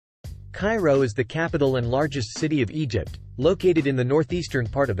Cairo is the capital and largest city of Egypt, located in the northeastern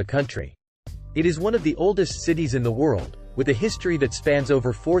part of the country. It is one of the oldest cities in the world, with a history that spans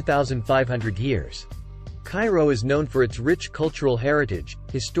over 4,500 years. Cairo is known for its rich cultural heritage,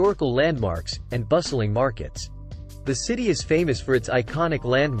 historical landmarks, and bustling markets. The city is famous for its iconic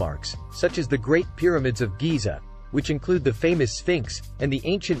landmarks, such as the Great Pyramids of Giza, which include the famous Sphinx, and the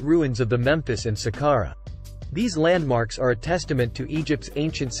ancient ruins of the Memphis and Saqqara. These landmarks are a testament to Egypt's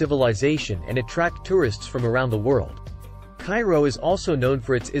ancient civilization and attract tourists from around the world. Cairo is also known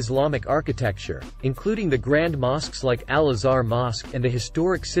for its Islamic architecture, including the grand mosques like Al-Azhar Mosque and the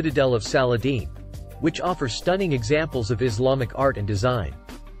historic citadel of Saladin, which offer stunning examples of Islamic art and design.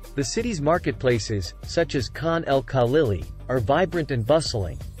 The city's marketplaces, such as Khan el-Khalili, are vibrant and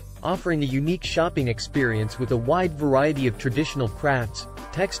bustling, offering a unique shopping experience with a wide variety of traditional crafts,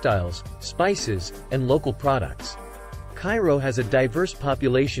 textiles, spices, and local products. Cairo has a diverse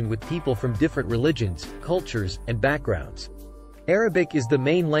population with people from different religions, cultures, and backgrounds. Arabic is the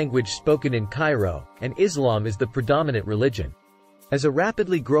main language spoken in Cairo, and Islam is the predominant religion. As a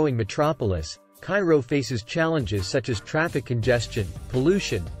rapidly growing metropolis, Cairo faces challenges such as traffic congestion,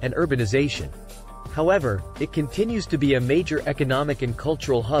 pollution, and urbanization. However, it continues to be a major economic and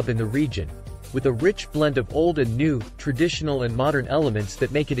cultural hub in the region, with a rich blend of old and new, traditional and modern elements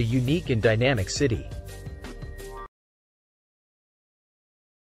that make it a unique and dynamic city.